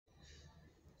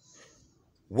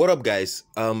What up, guys?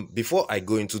 Before I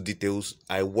go into details,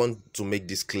 I want to make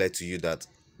this clear to you that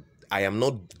I am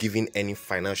not giving any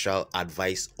financial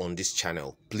advice on this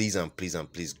channel. Please and please and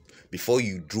please, before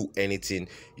you do anything,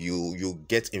 you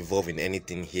get involved in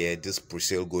anything here, this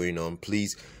pre-sale going on,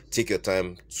 please take your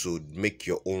time to make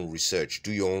your own research.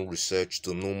 Do your own research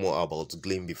to know more about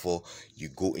Glim before you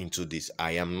go into this.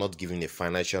 I am not giving a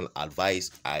financial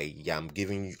advice. I'm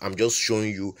just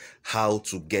showing you how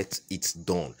to get it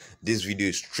done. This video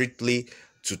is strictly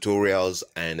tutorials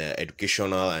and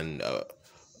educational and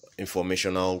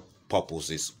informational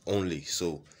purposes only.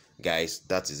 So guys,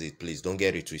 that is it. Please don't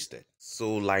get it twisted.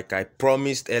 So like I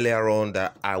promised earlier on,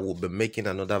 that I will be making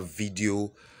another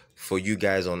video for you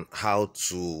guys on how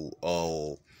to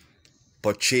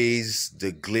purchase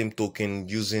the Glim token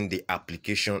using the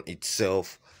application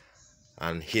itself,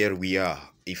 and here we are.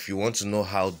 If you want to know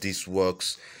how this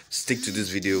works, stick to this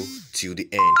video till the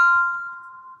end.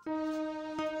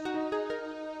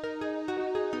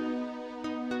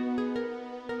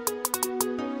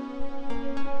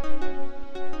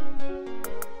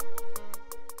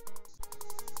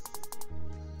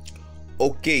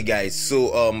 Okay guys,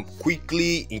 so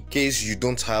quickly, in case you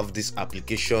don't have this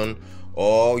application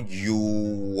or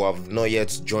you have not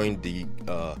yet joined the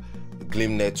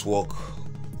Glim Network,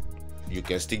 you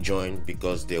can still join,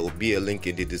 because there will be a link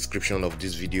in the description of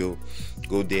this video.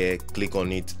 Go there, click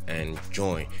on it and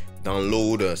join.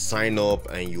 Download, sign up,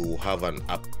 and you will have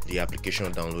the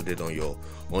application downloaded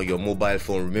on your mobile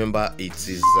phone. Remember, it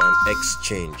is an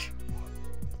exchange.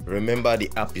 Remember, the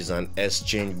app is an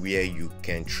exchange where you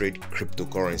can trade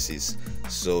cryptocurrencies.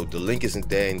 So the link is in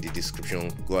there in the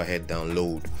description. Go ahead,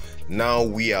 download. Now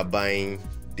we are buying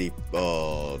the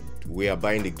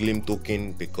Glim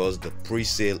token because the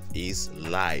pre-sale is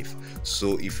live.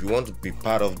 So if you want to be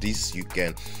part of this, you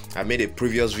can. I made a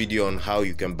previous video on how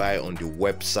you can buy on the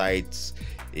website.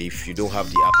 If you don't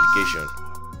have the application,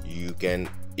 you can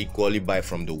equally buy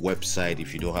from the website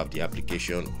if you don't have the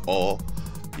application, or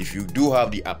if you do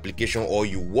have the application or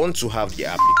you want to have the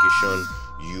application,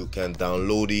 you can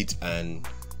download it and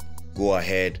go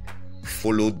ahead,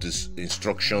 follow the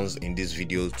instructions in this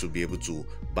video to be able to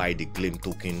buy the Glim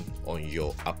token on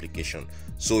your application.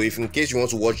 So if in case you want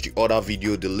to watch the other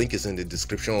video, the link is in the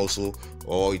description also,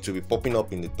 or it will be popping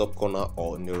up in the top corner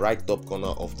or in the right top corner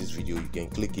of this video. You can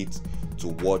click it to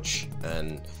watch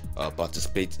and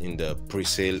participate in the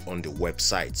pre-sale on the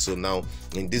website. So now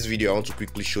in this video, I want to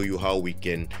quickly show you how we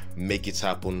can make it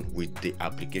happen with the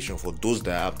application for those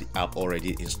that have the app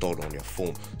already installed on your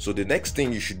phone. So the next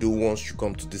thing you should do once you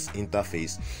come to this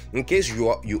interface, in case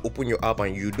you open your app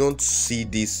and you don't see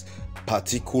this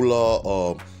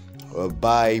particular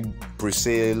buy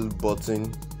pre-sale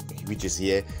button, which is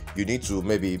here, you need to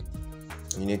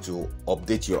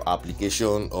update your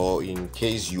application, or in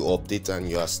case you update and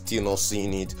you are still not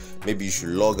seeing it, maybe you should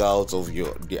log out of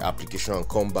the application and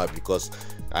come back, because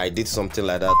I did something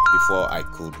like that before I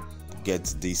could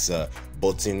get this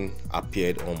button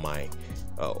appeared on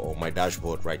my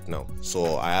dashboard right now.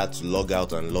 So I had to log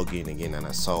out and log in again, and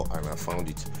I found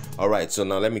it. All right, so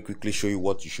now let me quickly show you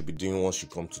what you should be doing once you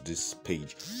come to this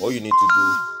page. All you need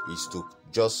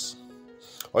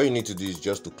to do is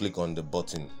just to click on the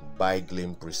button buy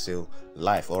Glim pre-sale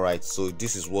live. All right, so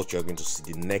this is what you're going to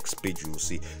see. The next page you will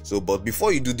see. So but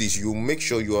before you do this, you make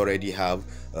sure you already have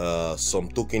some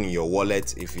token in your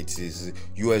wallet. If it is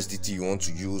USDT you want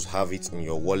to use, have it in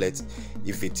your wallet.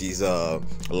 If it is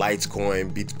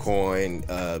Litecoin, Bitcoin,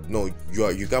 no,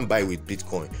 you can buy with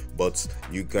Bitcoin, but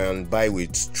you can buy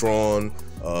with Tron,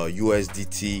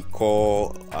 USDT,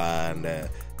 Core, and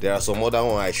there are some other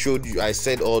one I showed you. I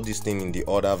said all these things in the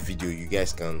other video. You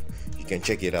guys can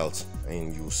check it out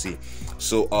and you'll see.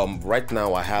 So right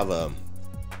now I have U6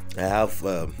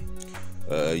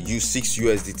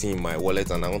 USDT in my wallet,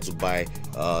 and I want to buy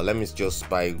let me just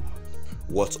buy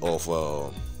worth of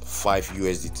 5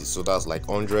 USDT. So that's like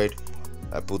 100.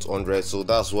 I put 100. So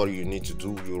that's what you need to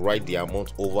do. You write the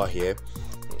amount over here.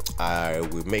 I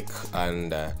will make,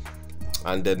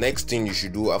 and the next thing you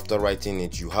should do after writing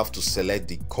it, you have to select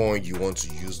the coin you want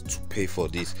to use to pay for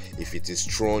this. If it is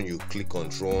Tron, you click on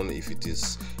Tron. If it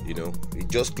is, you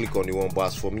just click on the one. But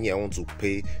as for me, I want to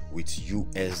pay with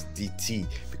USDT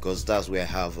because that's where I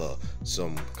have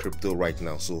some crypto right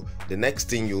now. So the next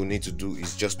thing you need to do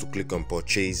is just to click on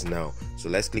purchase now. So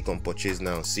let's click on purchase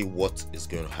now and see what is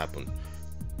going to happen.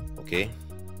 Okay.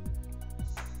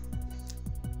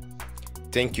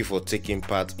 Thank you for taking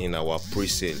part in our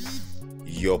pre-sale.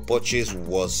 Your purchase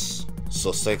was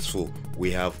successful.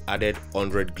 We have added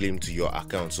 100 Glim to your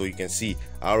account. So you can see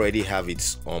I already have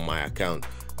it on my account.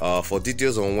 For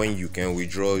details on when you can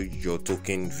withdraw your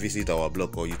token, visit our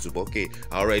blog or YouTube. Okay,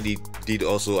 I already did.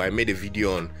 Also, I made a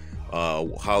video on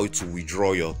how to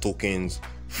withdraw your tokens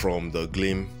from the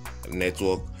Glim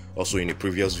network. Also, in a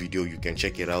previous video, you can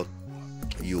check it out.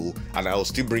 And I will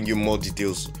still bring you more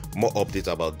details, more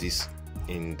updates about this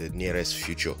in the nearest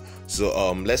future.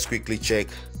 So let's quickly check.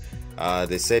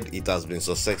 They said it has been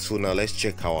successful. Now let's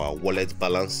check our wallet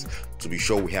balance to be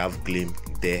sure we have Glim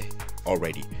there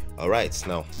already. All right,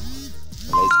 now let's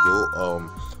go.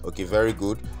 Okay, very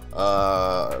good.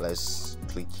 Let's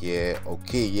click here.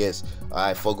 Okay, yes,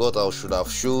 I forgot, I should have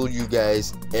showed you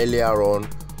guys earlier on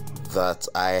that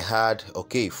I had,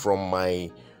 okay, from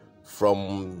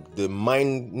the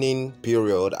mining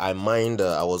period, I mined,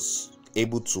 I was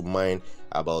able to mine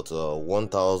about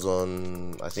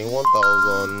 1,000, I think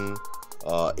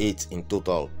 1,008 in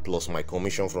total, plus my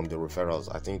commission from the referrals.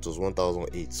 I think it was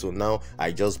 1,008. So now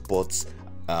I just bought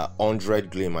 100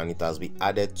 Glim and it has been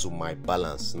added to my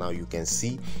balance. Now you can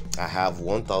see I have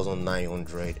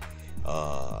 1,900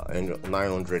 and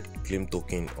 900 Glim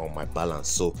token on my balance.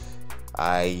 So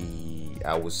I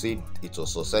would say it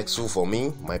was successful for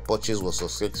me. My purchase was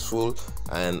successful,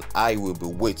 and I will be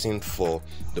waiting for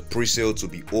the pre-sale to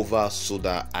be over so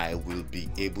that I will be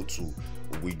able to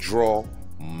withdraw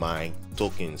my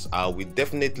tokens. I will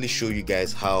definitely show you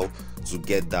guys how to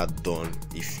get that done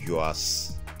if you are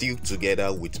still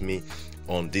together with me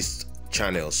on this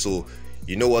channel. So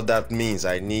you know what that means.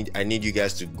 I need you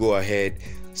guys to go ahead,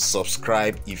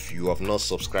 subscribe if you have not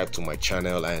subscribed to my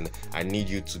channel, and I need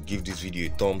you to give this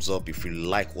video a thumbs up if you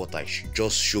like what I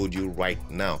just showed you right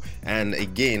now. And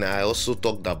again, I also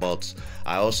told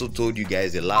you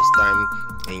guys the last time,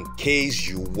 in case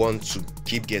you want to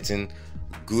keep getting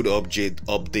good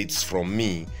updates from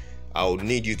me, I would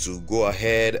need you to go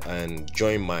ahead and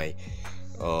join my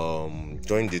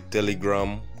join the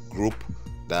Telegram group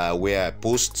where I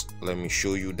post. Let me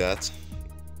show you that.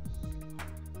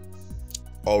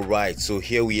 All right, so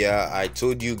here we are. I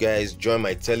told you guys, join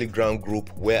my Telegram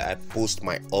group where I post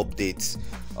my updates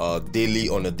daily,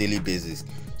 on a daily basis.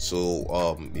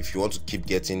 So if you want to keep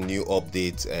getting new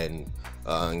updates and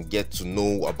get to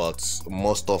know about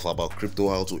more stuff about crypto,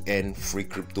 how to earn free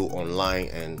crypto online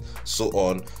and so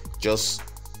on, just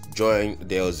join.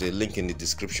 There's a link in the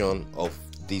description of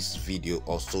this video.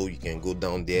 Also, you can go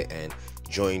down there and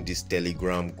join this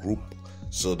Telegram group,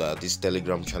 so that this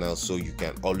Telegram channel, so you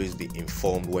can always be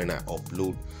informed when I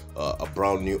upload a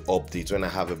brand new update. When I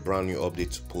have a brand new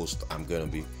update to post,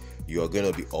 you are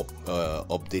gonna be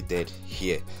updated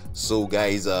here. So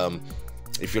guys,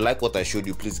 if you like what I showed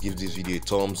you, please give this video a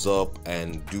thumbs up,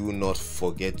 and do not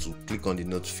forget to click on the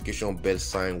notification bell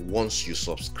sign once you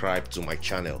subscribe to my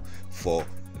channel for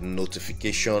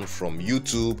notification from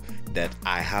YouTube that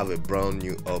I have a brand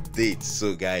new update.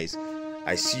 So guys,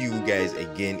 I see you guys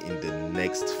again in the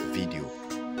next video.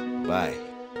 Bye.